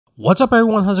What's up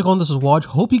everyone, how's it going? This is Waj.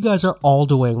 Hope you guys are all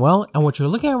doing well, and what you're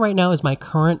looking at right now is my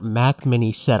current Mac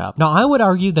Mini setup. Now I would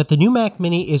argue that the new Mac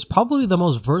Mini is probably the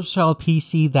most versatile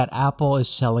PC that Apple is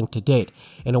selling to date.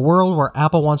 In a world where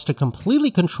Apple wants to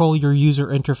completely control your user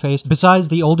interface, besides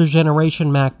the older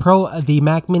generation Mac Pro, the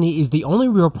Mac Mini is the only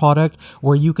real product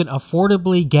where you can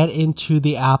affordably get into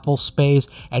the Apple space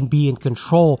and be in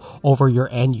control over your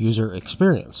end user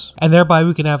experience. And thereby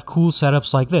we can have cool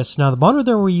setups like this. Now the monitor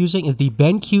that we're using is the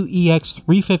BenQ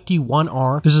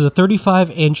EX351R. This is a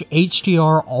 35-inch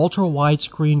HDR ultra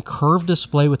widescreen curved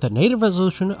display with a native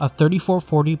resolution of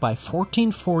 3440 by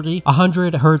 1440,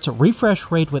 100 Hz refresh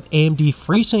rate with AMD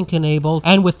FreeSync enabled,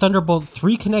 and with Thunderbolt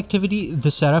 3 connectivity. The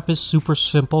setup is super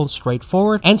simple and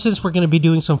straightforward. And since we're going to be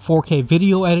doing some 4K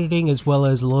video editing as well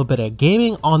as a little bit of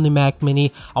gaming on the Mac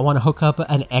Mini, I want to hook up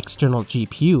an external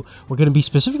GPU. We're going to be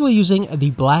specifically using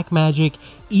the Blackmagic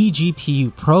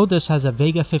eGPU Pro. This has a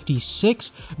Vega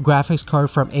 56 graphics card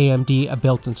from AMD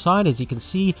built inside. As you can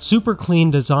see, super clean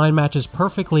design, matches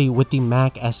perfectly with the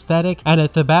Mac aesthetic. And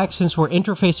at the back, since we're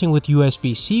interfacing with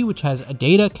USB-C, which has a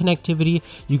data connectivity,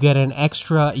 you get an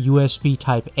extra USB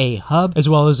Type A hub, as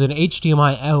well as an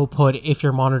HDMI output if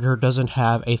your monitor doesn't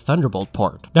have a Thunderbolt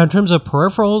port. Now in terms of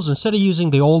peripherals, instead of using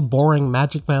the old boring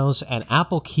Magic Mouse and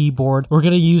Apple keyboard, we're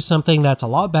going to use something that's a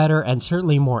lot better and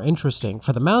certainly more interesting.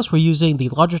 For the mouse, we're using the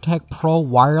Logitech Pro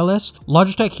Wireless.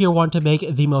 Logitech here want to make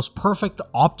the most perfect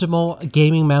optimal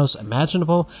gaming mouse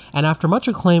imaginable, and after much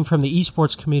acclaim from the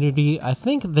esports community, I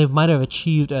think they might have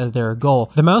achieved their goal.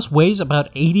 The mouse weighs about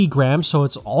 80 grams, so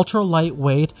it's ultra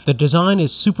lightweight. The design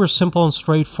is super simple and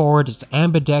straightforward. It's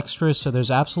ambidextrous, so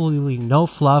there's absolutely no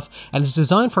fluff, and it's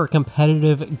designed for a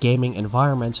competitive gaming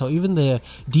environment. So even the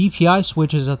DPI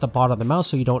switch is at the bottom of the mouse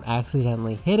so you don't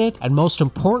accidentally hit it, and most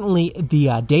importantly,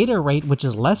 the data rate, which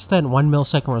is less than 1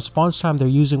 millisecond response time. They're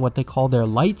using what they call their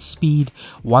light speed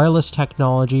wireless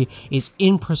technology, is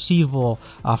imperceivable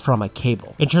from a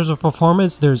cable. In terms of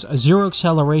performance, there's zero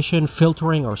acceleration,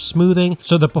 filtering, or smoothing,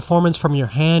 so the performance from your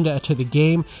hand to the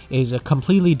game is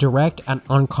completely direct and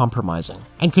uncompromising.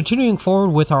 And continuing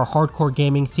forward with our hardcore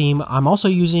gaming theme, I'm also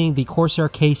using the CORSAIR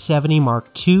K70 Mark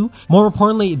II. More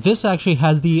importantly, this actually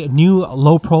has the new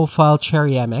low-profile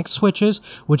Cherry MX switches,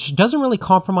 which doesn't really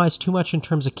compromise too much in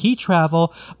terms of key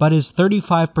travel, but is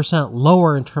 35%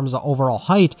 lower in terms of overall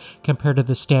height compared to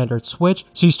the standard switch.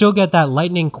 So you still get that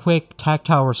lightning quick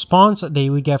tactile response that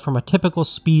you would get from a typical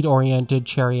speed-oriented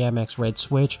Cherry MX Red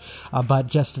switch, but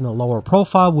just in a lower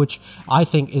profile, which I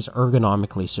think is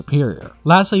ergonomically superior.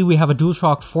 Lastly, we have a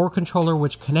DualShock 4 controller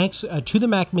which connects to the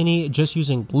Mac Mini just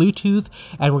using Bluetooth,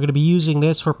 and we're going to be using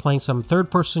this for playing some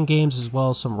third-person games as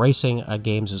well as some racing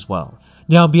games as well.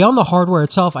 Now, beyond the hardware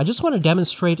itself, I just want to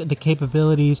demonstrate the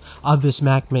capabilities of this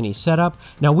Mac Mini setup.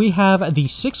 Now, we have the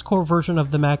 6-core version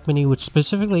of the Mac Mini, which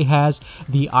specifically has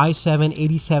the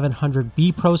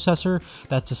i7-8700B processor.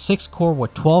 That's a 6-core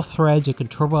with 12 threads. It can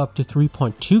turbo up to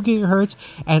 3.2 gigahertz.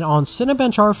 And on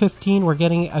Cinebench R15, we're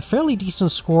getting a fairly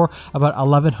decent score, about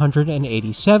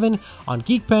 1187. On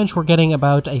Geekbench, we're getting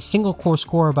about a single-core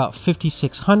score, about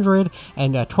 5600,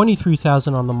 and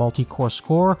 23,000 on the multi-core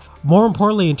score. More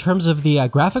importantly, in terms of the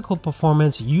graphical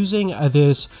performance, using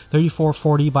this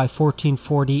 3440 by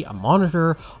 1440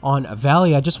 monitor on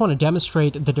Valley, I just want to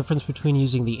demonstrate the difference between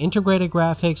using the integrated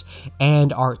graphics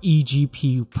and our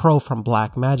eGPU Pro from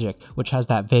Blackmagic, which has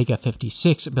that Vega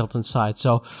 56 built inside.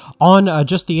 So on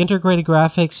just the integrated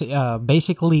graphics,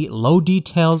 basically low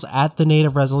details at the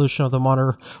native resolution of the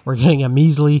monitor, we're getting a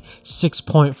measly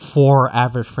 6.4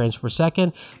 average frames per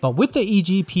second, but with the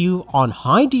eGPU on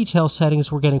high detail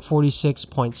settings, we're getting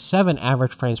 46.7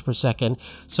 average frames per second.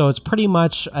 So it's pretty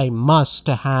much a must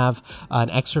to have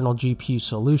an external GPU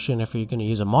solution if you're going to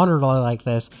use a monitor like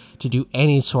this to do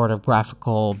any sort of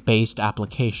graphical based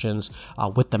applications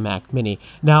with the Mac Mini.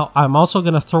 Now, I'm also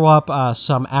going to throw up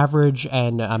some average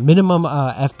and minimum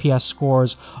FPS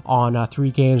scores on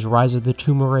 3 games: Rise of the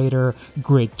Tomb Raider,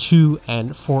 Grid 2, and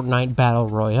Fortnite Battle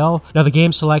Royale. Now, the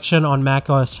game selection on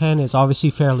Mac OS X is obviously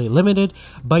fairly limited,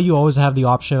 but you always have the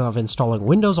option of installing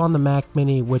Windows on the Mac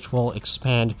Mini, which will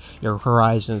expand your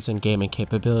horizons and gaming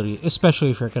capability, especially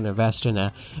if you're going to invest in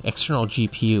an external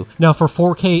GPU. Now, for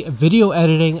 4K video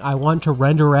editing, I want to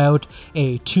render out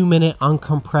a 2-minute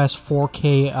uncompressed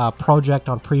 4K project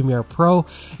on Premiere Pro,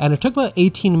 and it took about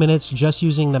 18 minutes just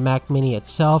using the Mac Mini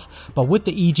itself, but with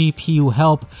the eGPU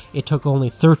help, it took only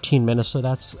 13 minutes, so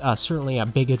that's certainly a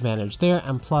big advantage there.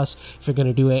 And plus, if you're going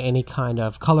to do any kind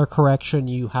of color correction,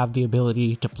 you have the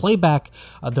ability to play back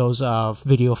those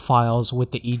video files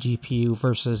with the eGPU GPU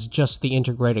versus just the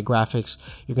integrated graphics,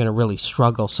 you're going to really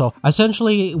struggle. So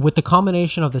essentially, with the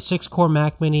combination of the 6-core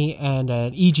Mac Mini and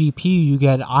an eGPU, you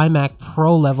get iMac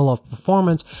Pro level of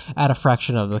performance at a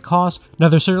fraction of the cost. Now,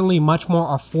 there's certainly much more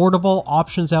affordable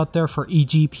options out there for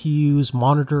eGPUs,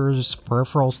 monitors,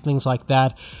 peripherals, things like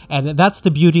that. And that's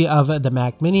the beauty of the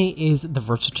Mac Mini, is the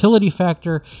versatility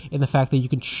factor in the fact that you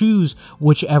can choose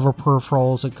whichever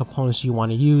peripherals and components you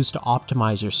want to use to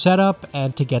optimize your setup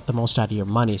and to get the most out of your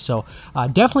money. So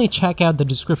definitely check out the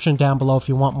description down below if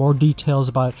you want more details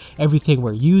about everything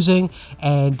we're using.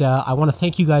 And I want to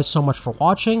thank you guys so much for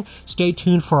watching. Stay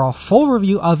tuned for a full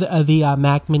review of the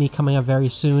Mac Mini coming up very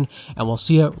soon, and we'll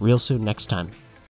see you real soon next time.